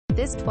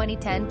This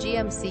 2010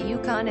 GMC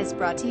Yukon is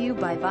brought to you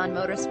by Vaughn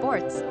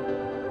Motorsports.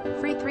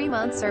 Free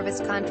 3-month service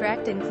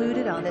contract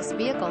included on this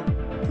vehicle.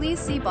 Please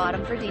see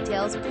bottom for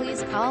details.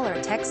 Please call or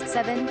text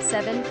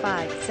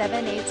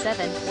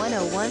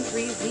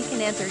 775-787-1013. We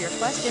can answer your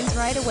questions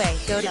right away.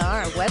 Go to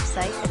our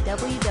website at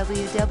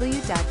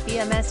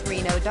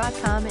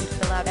www.vmsreno.com and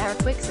fill out our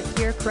quick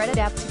secure credit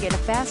app to get a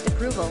fast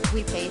approval.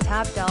 We pay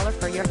top dollar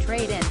for your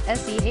trade-in.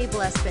 Se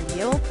Hables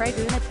Espanol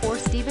Preguna por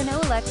Stephen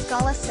Olex.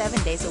 Call us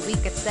 7 days a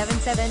week at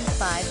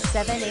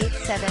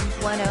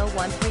 775-787-1013.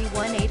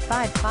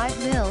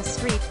 1855 Mill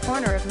Street,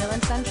 corner of Mill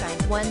and Sunshine,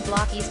 1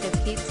 block east of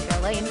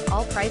Keatsville Lane.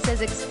 All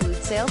prices exclude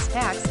sales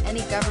tax,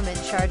 any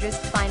government charges,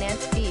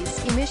 finance fees,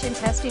 emission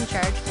testing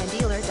charge, and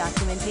dealer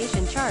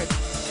documentation charge.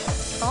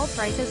 All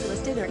prices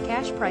listed are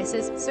cash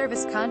prices.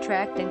 Service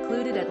contract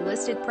included at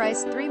listed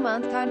price.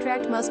 3-month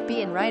contract must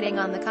be in writing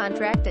on the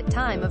contract at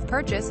time of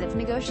purchase. If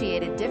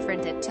negotiated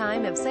different at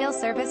time of sale,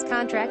 service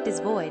contract is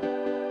void.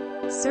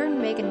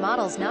 Certain make and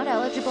models not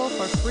eligible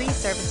for free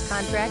service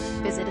contract.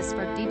 Visit us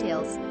for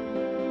details.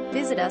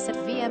 Visit us at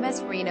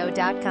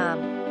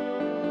vmsreno.com.